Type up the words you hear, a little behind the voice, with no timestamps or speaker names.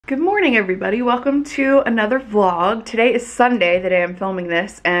Good morning, everybody. Welcome to another vlog. Today is Sunday, the day I'm filming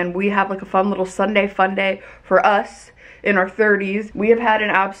this, and we have like a fun little Sunday fun day for us in our 30s. We have had an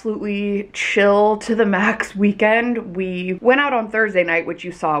absolutely chill to the max weekend. We went out on Thursday night, which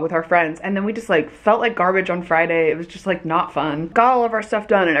you saw, with our friends, and then we just like felt like garbage on Friday. It was just like not fun. Got all of our stuff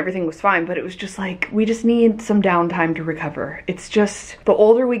done and everything was fine, but it was just like we just need some downtime to recover. It's just the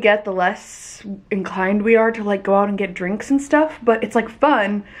older we get, the less inclined we are to like go out and get drinks and stuff, but it's like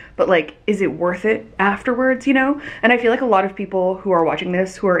fun, but like is it worth it afterwards, you know? And I feel like a lot of people who are watching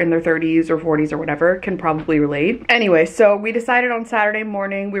this who are in their 30s or 40s or whatever can probably relate. Anyway, so we decided on Saturday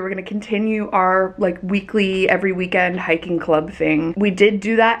morning we were going to continue our like weekly every weekend hiking club thing. We did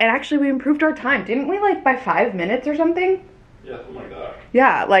do that, and actually we improved our time, didn't we? Like by 5 minutes or something. Yeah, something like that.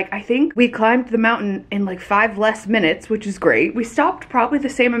 Yeah, like I think we climbed the mountain in like 5 less minutes, which is great. We stopped probably the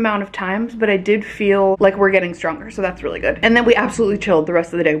same amount of times, but I did feel like we're getting stronger, so that's really good. And then we absolutely chilled the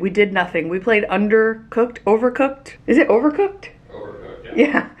rest of the day. We did nothing. We played Undercooked, Overcooked. Is it Overcooked? Overcooked,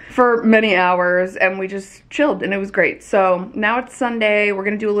 Yeah, for many hours, and we just chilled and it was great. So now it's Sunday. We're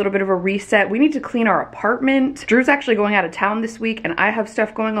gonna do a little bit of a reset. We need to clean our apartment. Drew's actually going out of town this week and I have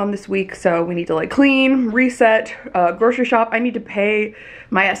stuff going on this week, so we need to like clean, reset, grocery shop. I need to pay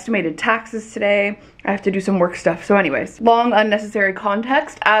my estimated taxes today. I have to do some work stuff. So anyways, long unnecessary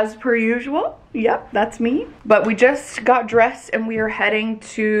context as per usual. Yep, that's me. But we just got dressed and we are heading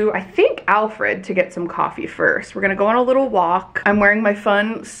to, I think, Alfred to get some coffee first. We're gonna go on a little walk. I'm wearing my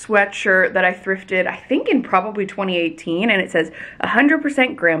fun sweatshirt that I thrifted, I think in probably 2018, and it says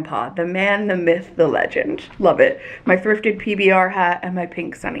 100% grandpa, the man, the myth, the legend. Love it. My thrifted PBR hat and my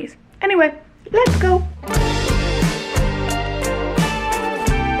pink sunnies. Anyway, let's go.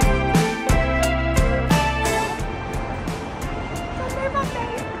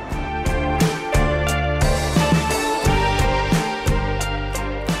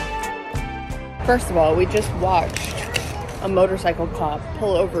 First of all, we just watched a motorcycle cop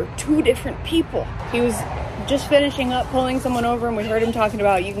pull over 2 different people. He was just finishing up pulling someone over and we heard him talking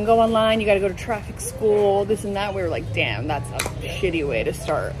about you can go online, you gotta go to traffic school, this and that. We were like, damn, that's a shitty way to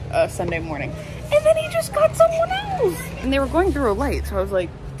start a Sunday morning. And then he just got someone else. And they were going through a light, so I was like,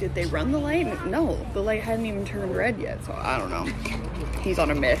 did they run the light? No, the light hadn't even turned red yet, so I don't know. He's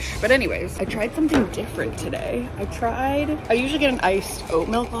on a mish. But anyways, I tried something different today. I usually get an iced oat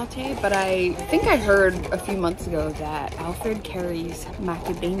milk latte, but I think I heard a few months ago that Alfred carries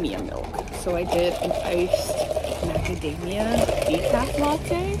macadamia milk. So I did an iced macadamia decaf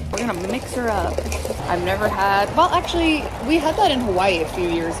latte. We're gonna mix her up. I've never had, well actually, we had that in Hawaii a few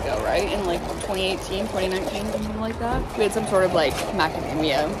years ago, right? In like 2018, 2019, something like that. We had some sort of like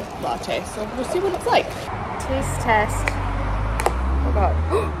macadamia latte. So we'll see what it's like. Taste test. Oh god.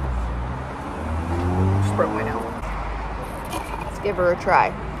 Just broke my nail. Let's give her a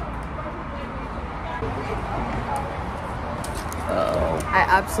try. Oh. I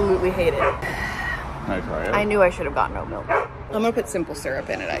absolutely hate it. Can I try it? I knew I should have gotten oat milk. I'm gonna put simple syrup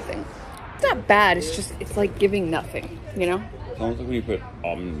in it, I think. It's not bad, it's just, it's like giving nothing, you know? It's almost like when you put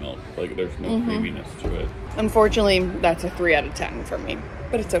almond milk, like there's no creaminess to it. Unfortunately, that's a 3 out of 10 for me,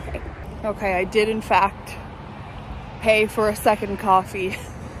 but it's okay. Okay, I did in fact pay for a second coffee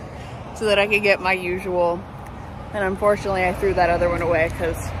so that I could get my usual, and unfortunately I threw that other one away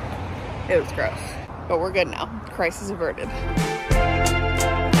because it was gross. But we're good now. Crisis averted.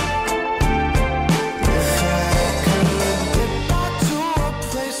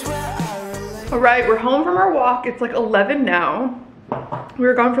 All right, we're home from our walk. It's like 11 now. We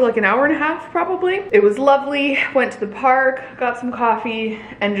were gone for like an hour and a half probably. It was lovely. Went to the park, got some coffee,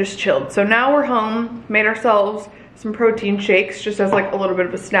 and just chilled. So now we're home, made ourselves some protein shakes just as like a little bit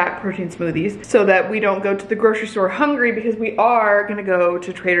of a snack, protein smoothies, so that we don't go to the grocery store hungry, because we are gonna go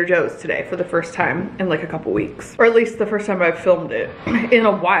to Trader Joe's today for the first time in like a couple weeks, or at least the first time I've filmed it in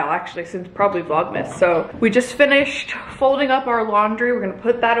a while, actually, since probably Vlogmas. So we just finished folding up our laundry. We're gonna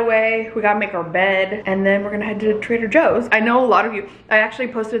put that away. We gotta make our bed, and then we're gonna head to Trader Joe's. I know a lot of you, I actually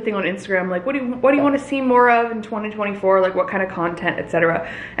posted a thing on Instagram like, what do you want to see more of in 2024, like what kind of content, etc.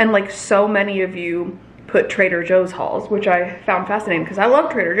 And like so many of you put Trader Joe's hauls, which I found fascinating because I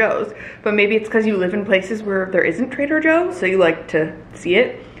love Trader Joe's, but maybe it's because you live in places where there isn't Trader Joe's, so you like to see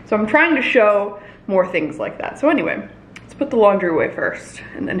it. So I'm trying to show more things like that. So anyway, let's put the laundry away first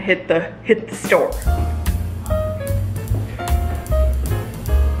and then hit the store.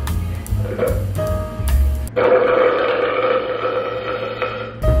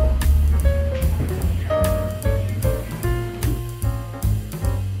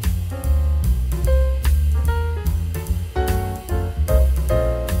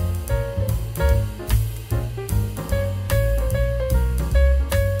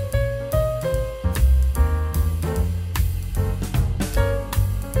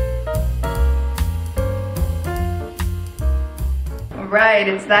 right,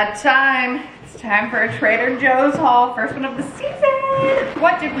 it's that time. It's time for a Trader Joe's haul, first one of the season.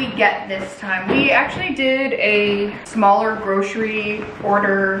 What did we get this time? We actually did a smaller grocery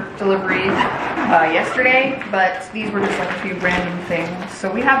order delivery yesterday, but these were just like a few random things.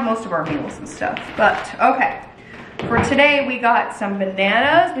 So we have most of our meals and stuff, but okay. For today, we got some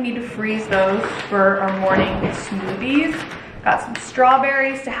bananas. We need to freeze those for our morning smoothies. Got some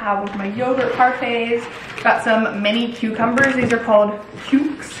strawberries to have with my yogurt parfaits. Got some mini cucumbers. These are called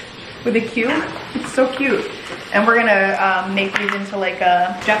cukes with a Q. It's so cute. And we're gonna make these into like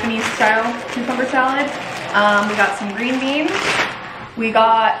a Japanese style cucumber salad. We got some green beans. We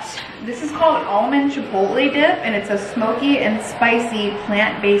got, this is called almond chipotle dip, and it's a smoky and spicy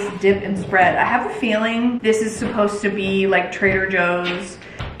plant-based dip and spread. I have a feeling this is supposed to be like Trader Joe's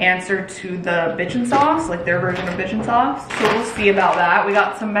answer to the bitchin' sauce, like their version of bitchin' sauce. So we'll see about that. We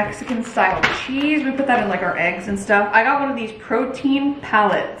got some Mexican style cheese. We put that in like our eggs and stuff. I got one of these protein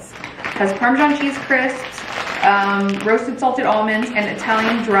palettes. It has Parmesan cheese crisps, roasted salted almonds, and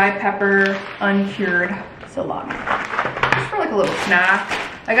Italian dry pepper uncured salami. Just for like a little snack.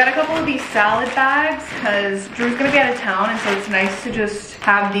 I got a couple of these salad bags because Drew's gonna be out of town, and so it's nice to just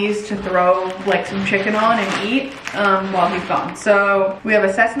have these to throw like some chicken on and eat while he's gone. So we have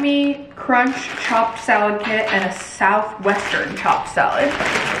a sesame crunch chopped salad kit and a southwestern chopped salad.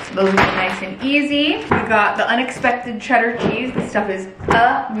 So those will be nice and easy. We got the unexpected cheddar cheese. This stuff is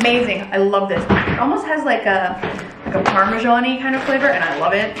amazing. I love this. It almost has like a Parmesan-y kind of flavor, and I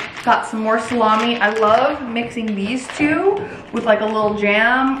love it. Got some more salami. I love mixing these two with like a little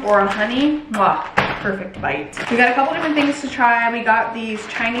jam or a honey. Mwah, perfect bite. We got a couple different things to try. We got these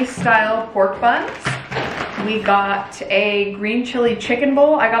Chinese style pork buns. We got a green chili chicken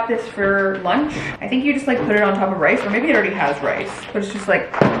bowl. I got this for lunch. I think you just like put it on top of rice, or maybe it already has rice, but it's just like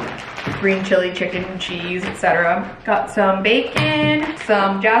green chili, chicken, cheese, etc. Got some bacon,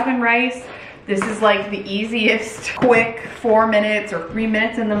 some jasmine rice. This is like the easiest, quick 4 minutes or 3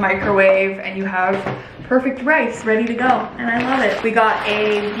 minutes in the microwave, and you have perfect rice ready to go, and I love it. We got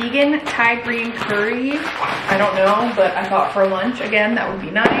a vegan Thai green curry. I don't know, but I thought for lunch, again, that would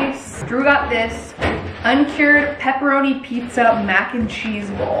be nice. Drew got this uncured pepperoni pizza mac and cheese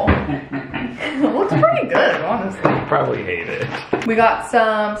bowl. It looks pretty good, honestly. Probably hate it. We got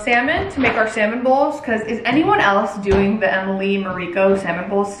some salmon to make our salmon bowls, because is anyone else doing the Emily Mariko salmon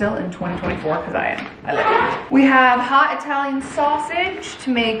bowls still in 2024? Because I am. I like it. We have hot Italian sausage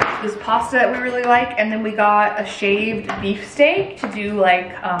to make this pasta that we really like, and then we got a shaved beef steak to do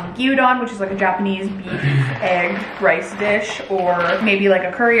like gyudon, which is like a Japanese beef egg rice dish, or maybe like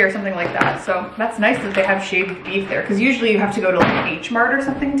a curry or something like that. So that's nice that they have shaved beef there, because usually you have to go to like H Mart or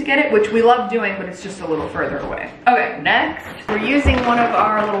something to get it, which we love doing, but it's just a little further away. Okay, next, we're using one of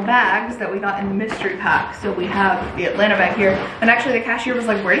our little bags that we got in the mystery pack. So we have the Atlanta bag here, and actually the cashier was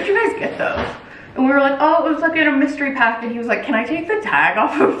like, where did you guys get those? And we were like, oh, it was like in a mystery pack, and he was like, can I take the tag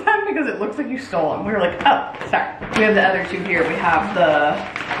off of them because it looks like you stole them? We were like, oh, sorry. We have the other two here. We have the,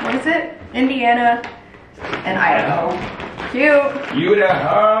 what is it? Indiana and Idaho. Cute.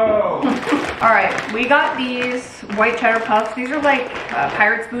 Idaho. All right, we got these white cheddar puffs. These are like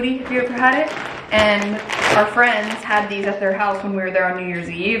Pirate's Booty, if you ever had it. And our friends had these at their house when we were there on New Year's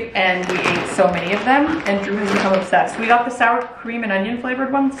Eve, and we ate so many of them, and Drew has become obsessed. We got the sour cream and onion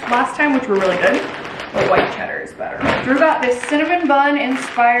flavored ones last time, which were really good, but white cheddar is better. Drew got this cinnamon bun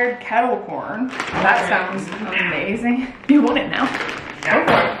inspired kettle corn. That sounds amazing. You want it now? Go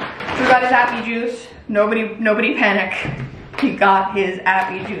for it. Drew got his appy juice. Nobody panic. He got his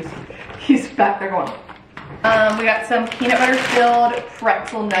appy juice. He's back there going. We got some peanut butter filled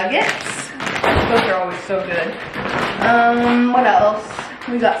pretzel nuggets. Those are always so good. What else?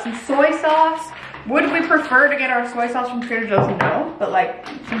 We got some soy sauce. Would we prefer to get our soy sauce from Trader Joe's? No, but like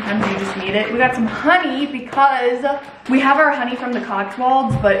sometimes you just need it. We got some honey because we have our honey from the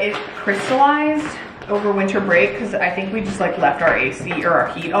Cotswolds, but it crystallized over winter break because I think we just like left our AC or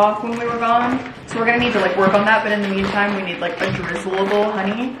our heat off when we were gone. So we're gonna need to like work on that, but in the meantime we need like a drizzleable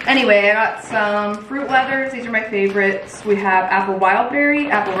honey. Anyway, I got some fruit leathers. These are my favorites. We have apple wildberry,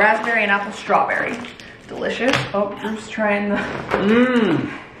 apple raspberry, and apple strawberry. Delicious. Oh, Drew's trying the...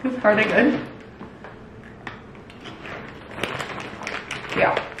 Are they good?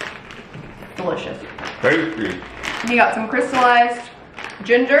 Yeah. Delicious. Tasty. He got some crystallized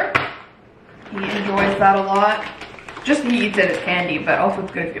ginger. He enjoys that a lot. Just he eats it as candy, but also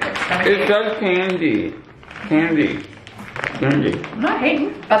it's good if you like stomach ache. It does candy. Candy. I'm not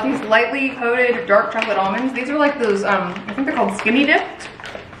hating. Got these lightly coated dark chocolate almonds. These are like those, I think they're called skinny dipped.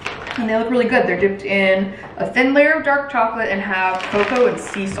 And they look really good. They're dipped in a thin layer of dark chocolate and have cocoa and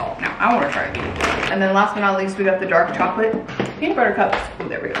sea salt. Now, I want to try these. And then last but not least, we got the dark chocolate Peanut butter cups. Oh,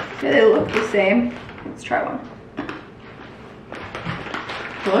 there we go. Yeah, they look the same. Let's try one.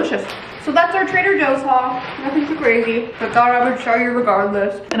 Delicious. So that's our Trader Joe's haul. Nothing too crazy, but thought I would show you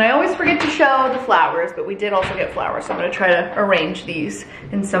regardless. And I always forget to show the flowers, but we did also get flowers. So I'm gonna try to arrange these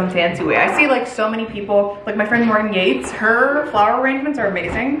in some fancy way. I see like so many people, like my friend Morgan Yates, her flower arrangements are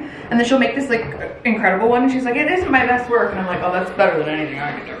amazing. And then she'll make this like incredible one. And she's like, it isn't my best work. And I'm like, oh, that's better than anything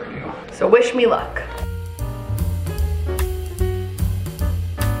I could ever do. So wish me luck.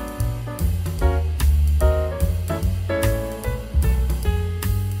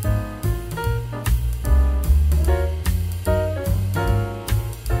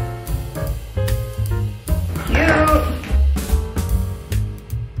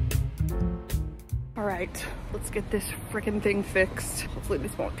 Let's get this freaking thing fixed. Hopefully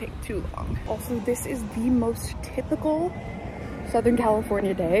this won't take too long. Also, this is the most typical Southern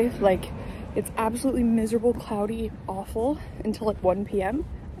California day. Like, it's absolutely miserable, cloudy, awful until like 1 p.m.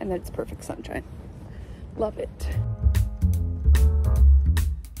 and then it's perfect sunshine. Love it.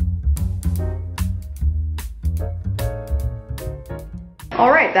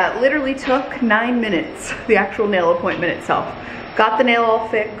 All right, that literally took 9 minutes, the actual nail appointment itself. Got the nail all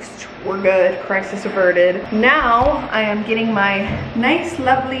fixed, we're good, crisis averted. Now I am getting my nice,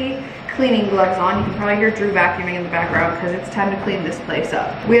 lovely cleaning gloves on. You can probably hear Drew vacuuming in the background because it's time to clean this place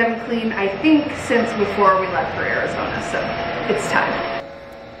up. We haven't cleaned, I think, since before we left for Arizona, so it's time.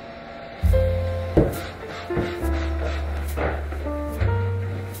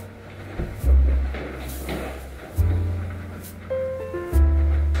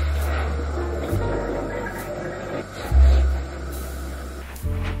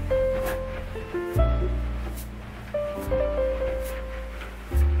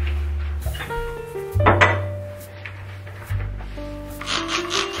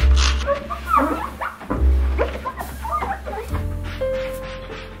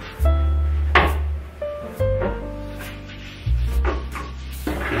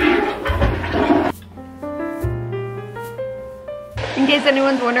 In case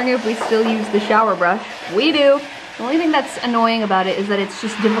anyone's wondering if we still use the shower brush, we do. The only thing that's annoying about it is that it's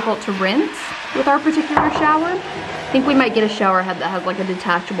just difficult to rinse with our particular shower. I think we might get a shower head that has like a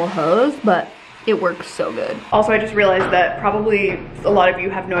detachable hose, but it works so good. Also, I just realized that probably a lot of you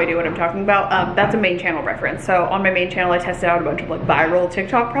have no idea what I'm talking about. That's a main channel reference. So on my main channel, I tested out a bunch of like viral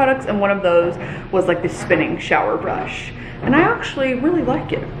TikTok products, and one of those was like this spinning shower brush. And I actually really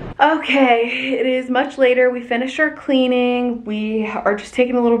like it. Okay, it is much later. We finished our cleaning. We are just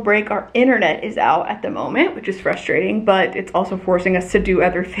taking a little break. Our internet is out at the moment, which is frustrating, but it's also forcing us to do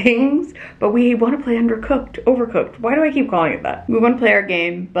other things. But we want to play Overcooked. Why do I keep calling it that? We want to play our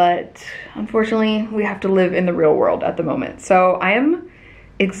game, but unfortunately, we have to live in the real world at the moment. So I am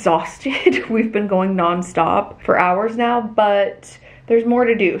exhausted. We've been going nonstop for hours now, but there's more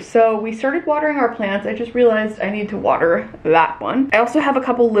to do. So we started watering our plants. I just realized I need to water that one. I also have a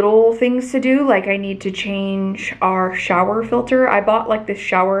couple little things to do. Like I need to change our shower filter. I bought like this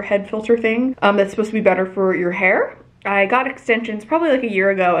shower head filter thing that's supposed to be better for your hair. I got extensions probably like a year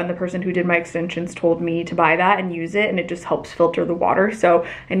ago, and the person who did my extensions told me to buy that and use it, and it just helps filter the water. So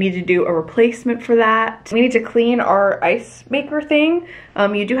I need to do a replacement for that. We need to clean our ice maker thing.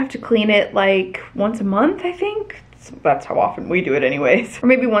 You do have to clean it like once a month, I think. That's how often we do it anyways, or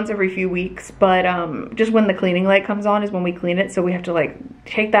maybe once every few weeks, but just when the cleaning light comes on is when we clean it, so we have to like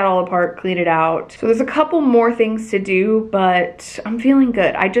take that all apart, clean it out. So there's a couple more things to do, but I'm feeling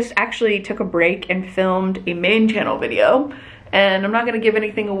good. I just actually took a break and filmed a main channel video, and I'm not gonna give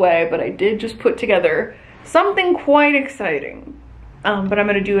anything away, but I did just put together something quite exciting. But I'm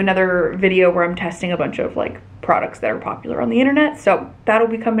gonna do another video where I'm testing a bunch of like products that are popular on the internet, so that'll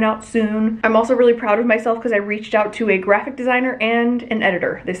be coming out soon. I'm also really proud of myself because I reached out to a graphic designer and an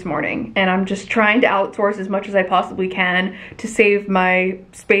editor this morning, and I'm just trying to outsource as much as I possibly can to save my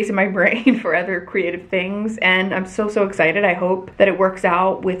space in my brain for other creative things, and I'm so excited. I hope that it works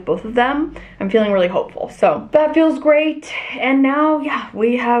out with both of them. I'm feeling really hopeful, so that feels great. And now, yeah,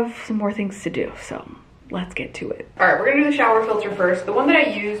 we have some more things to do, so let's get to it. All right, we're gonna do the shower filter first. The one that I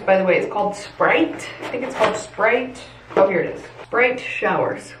use, by the way, is called Sprite. I think it's called Sprite. Oh, here it is. Sprite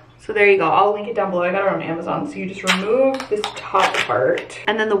showers. So there you go. I'll link it down below. I got it on Amazon. So you just remove this top part,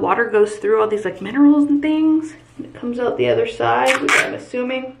 and then the water goes through all these like minerals and things, and it comes out the other side, which I'm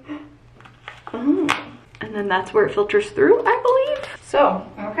assuming. Oh. And then that's where it filters through, I believe. So,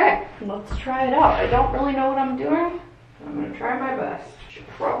 okay, let's try it out. I don't really know what I'm doing. I'm gonna try my best. Should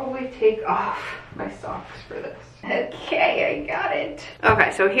probably take off my socks for this. Okay, I got it.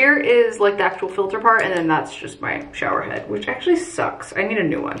 Okay, so here is like the actual filter part, and then that's just my shower head, which actually sucks. I need a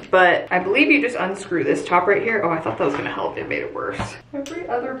new one, but I believe you just unscrew this top right here. Oh, I thought that was gonna help. It made it worse. Every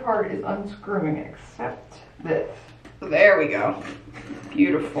other part is unscrewing except this. There we go.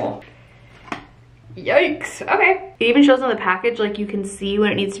 Beautiful. Yikes. Okay. It even shows on the package, like you can see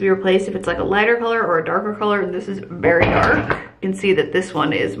when it needs to be replaced, if it's like a lighter color or a darker color. This is very dark. You can see that this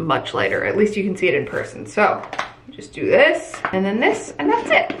one is much lighter. At least you can see it in person. So just do this and then this, and that's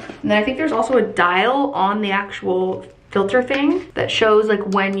it. And then I think there's also a dial on the actual filter thing that shows like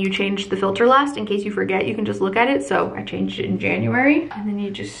when you changed the filter last. In case you forget, you can just look at it. So I changed it in January, and then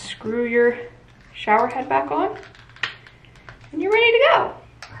you just screw your shower head back on and you're ready to go.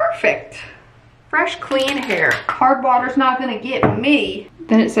 Perfect. Fresh, clean hair. Hard water's not gonna get me.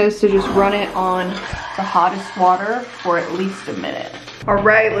 Then it says to just run it on the hottest water for at least a minute. All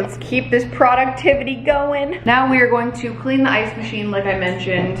right, let's keep this productivity going. Now we are going to clean the ice machine like I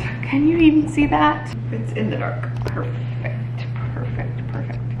mentioned. Can you even see that? It's in the dark. Perfect, perfect,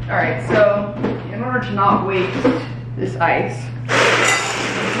 perfect. All right, so in order to not waste this ice,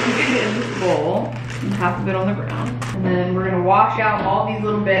 get it in this bowl, and half of it on the ground. And then we're gonna wash out all these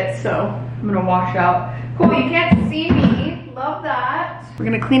little bits. So I'm gonna wash out. Cool, you can't see me. Love that. We're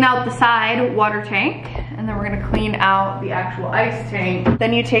gonna clean out the side water tank, and then we're gonna clean out the actual ice tank.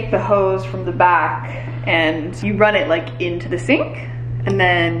 Then you take the hose from the back and you run it like into the sink, and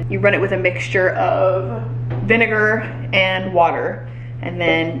then you run it with a mixture of vinegar and water, and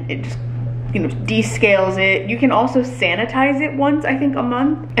then it just, you know, descales it. You can also sanitize it once, I think, a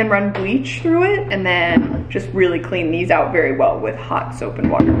month, and run bleach through it, and then just really clean these out very well with hot soap and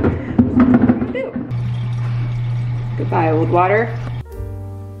water. That's what we're gonna do. Goodbye, old water.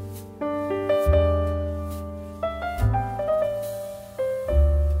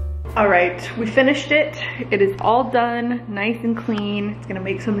 All right, we finished it. It is all done, nice and clean. It's gonna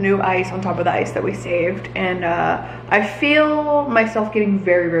make some new ice on top of the ice that we saved. And I feel myself getting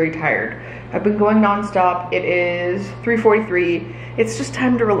very, very tired. I've been going nonstop. It is 3:43. It's just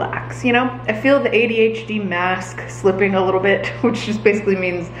time to relax, you know? I feel the ADHD mask slipping a little bit, which just basically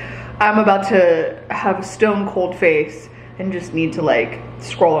means I'm about to have a stone cold face and just need to like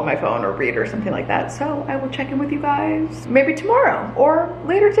scroll on my phone or read or something like that. So I will check in with you guys maybe tomorrow or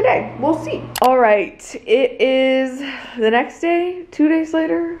later today. We'll see. All right, it is the next day, 2 days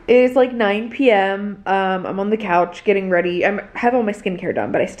later. It is like 9 p.m. I'm on the couch getting ready. I have all my skincare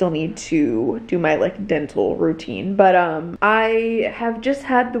done, but I still need to do my like dental routine. But I have just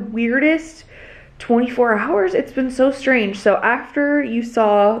had the weirdest 24 hours. It's been so strange. So after you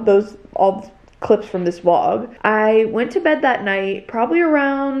saw all clips from this vlog, I went to bed that night probably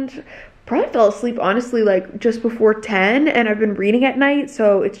fell asleep honestly like just before 10, and I've been reading at night,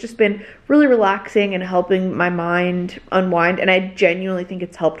 so it's just been really relaxing and helping my mind unwind, and I genuinely think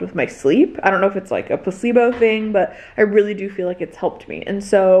it's helped with my sleep. I don't know if it's like a placebo thing, but I really do feel like it's helped me. And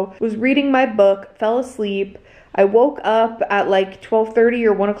so was reading my book, fell asleep. I woke up at like 12:30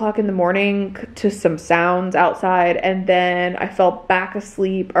 or 1 o'clock in the morning to some sounds outside, and then I fell back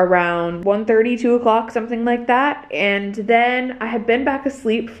asleep around 1:30, 2 o'clock, something like that. And then I had been back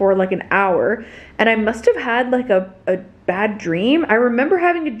asleep for like an hour, and I must have had like a bad dream. I remember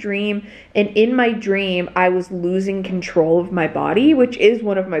having a dream, and in my dream I was losing control of my body, which is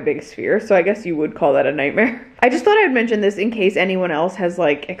one of my biggest fears, so I guess you would call that a nightmare. I just thought I'd mention this in case anyone else has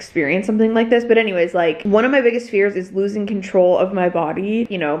like experienced something like this. But anyways, like one of my biggest fears is losing control of my body,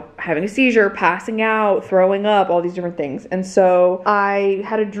 you know, having a seizure, passing out, throwing up, all these different things. And so I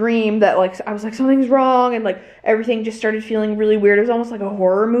had a dream that like I was like, something's wrong, and like everything just started feeling really weird. It was almost like a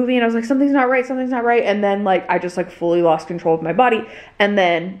horror movie, and I was like, something's not right, something's not right. And then like I just like fully lost control of my body, and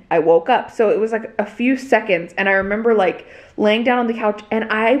then I woke up. So it was like a few seconds, and I remember like laying down on the couch, and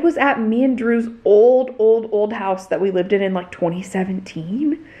I was at me and Drew's old house that we lived in like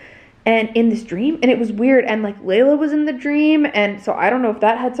 2017, and in this dream, and it was weird. And like Layla was in the dream, and so I don't know if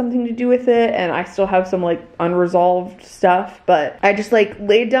that had something to do with it, and I still have some like unresolved stuff. But I just like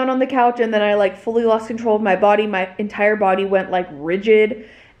laid down on the couch, and then I like fully lost control of my body. My entire body went like rigid,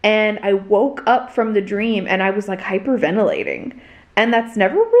 and I woke up from the dream, and I was like hyperventilating, and that's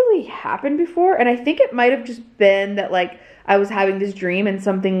never really happened before. And I think it might have just been that like I was having this dream and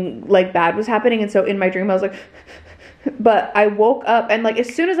something like bad was happening, and so in my dream I was like but I woke up, and like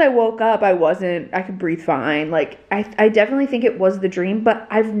as soon as I woke up I could breathe fine. Like I definitely think it was the dream, but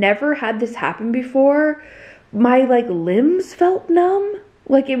I've never had this happen before. My like limbs felt numb,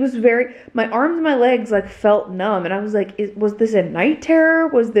 Like, it was my arms and my legs, like, felt numb. And I was like, was this a night terror?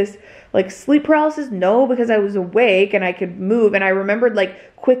 Was this, like, sleep paralysis? No, because I was awake and I could move. And I remembered,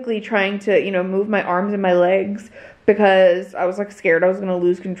 like, quickly trying to, you know, move my arms and my legs because I was, like, scared I was going to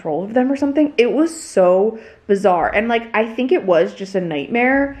lose control of them or something. It was so bizarre. And, like, I think it was just a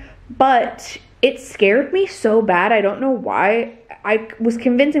nightmare, but it scared me so bad. I don't know why. I was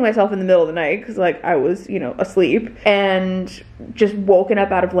convincing myself in the middle of the night because, like, I was, you know, asleep and just woken up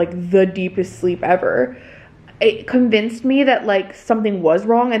out of, like, the deepest sleep ever. It convinced me that, like, something was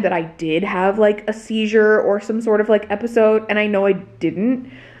wrong and that I did have, like, a seizure or some sort of, like, episode, and I know I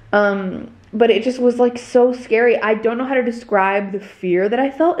didn't. But it just was, like, so scary. I don't know how to describe the fear that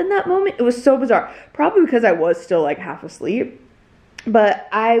I felt in that moment. It was so bizarre. Probably because I was still, like, half asleep. But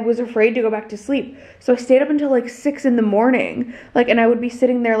I was afraid to go back to sleep. So I stayed up until like 6 in the morning. Like, and I would be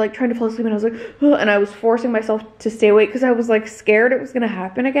sitting there like trying to fall asleep, and I was like, ugh, and I was forcing myself to stay awake because I was like scared it was going to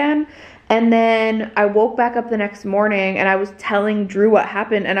happen again. And then I woke back up the next morning and I was telling Drew what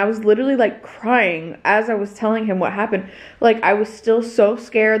happened, and I was literally like crying as I was telling him what happened. Like, I was still so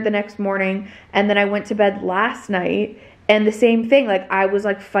scared the next morning. And then I went to bed last night, and the same thing, like, I was,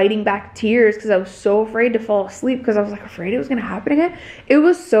 like, fighting back tears because I was so afraid to fall asleep because I was, like, afraid it was going to happen again. It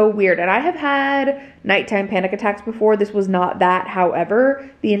was so weird. And I have had nighttime panic attacks before. This was not that. However,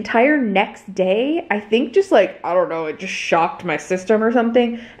 the entire next day, I think just, like, I don't know, it just shocked my system or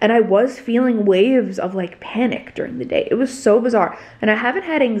something. And I was feeling waves of, like, panic during the day. It was so bizarre. And I haven't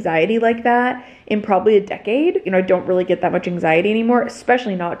had anxiety like that in probably a decade. You know, I don't really get that much anxiety anymore,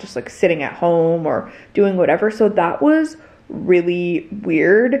 especially not just, like, sitting at home or doing whatever. So that was really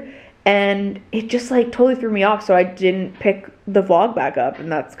weird, and it just like totally threw me off, so I didn't pick the vlog back up, and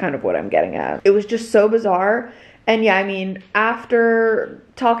that's kind of what I'm getting at. It was just so bizarre. And yeah, I mean, after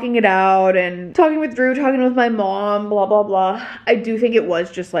talking it out and talking with Drew, talking with my mom, blah blah blah, I do think it was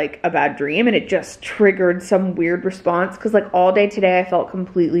just like a bad dream, and it just triggered some weird response because like all day today I felt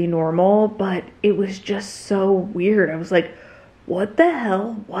completely normal, but it was just so weird. I was like, what the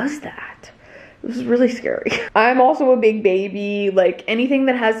hell was that? It was really scary. I'm also a big baby. Like, anything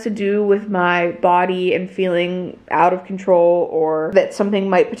that has to do with my body and feeling out of control or that something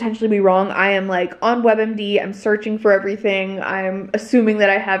might potentially be wrong, I am like on WebMD. I'm searching for everything. I'm assuming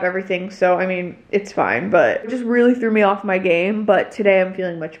that I have everything. So, I mean, it's fine, but it just really threw me off my game. But today I'm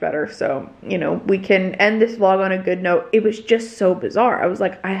feeling much better. So, you know, we can end this vlog on a good note. It was just so bizarre. I was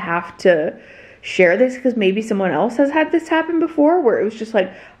like, I have to share this because maybe someone else has had this happen before, where it was just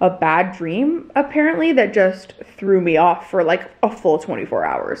like a bad dream apparently that just threw me off for like a full 24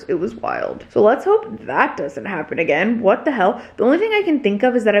 hours. It was wild. So let's hope that doesn't happen again. What the hell? The only thing I can think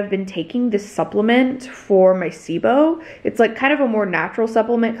of is that I've been taking this supplement for my SIBO. It's like kind of a more natural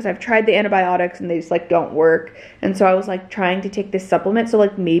supplement because I've tried the antibiotics and they just like don't work. And so I was like trying to take this supplement. So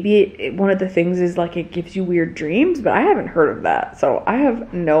like maybe one of the things is like it gives you weird dreams, but I haven't heard of that. So I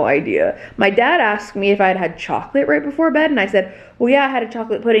have no idea. My dad asked me if I had chocolate right before bed, and I said, well, yeah, I had a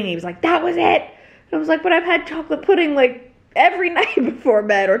chocolate pudding. And he was like, that was it. And I was like, but I've had chocolate pudding like every night before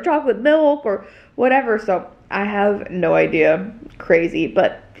bed, or chocolate milk or whatever. So I have no idea. Crazy,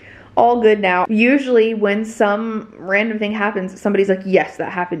 but all good now. Usually when some random thing happens, somebody's like, yes,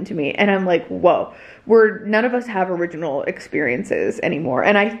 that happened to me. And I'm like, whoa, none of us have original experiences anymore.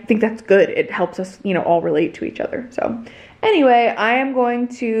 And I think that's good. It helps us, you know, all relate to each other. So anyway, I am going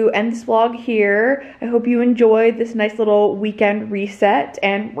to end this vlog here. I hope you enjoyed this nice little weekend reset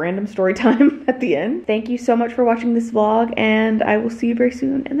and random story time at the end. Thank you so much for watching this vlog, and I will see you very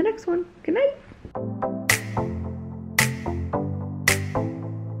soon in the next one. Good night.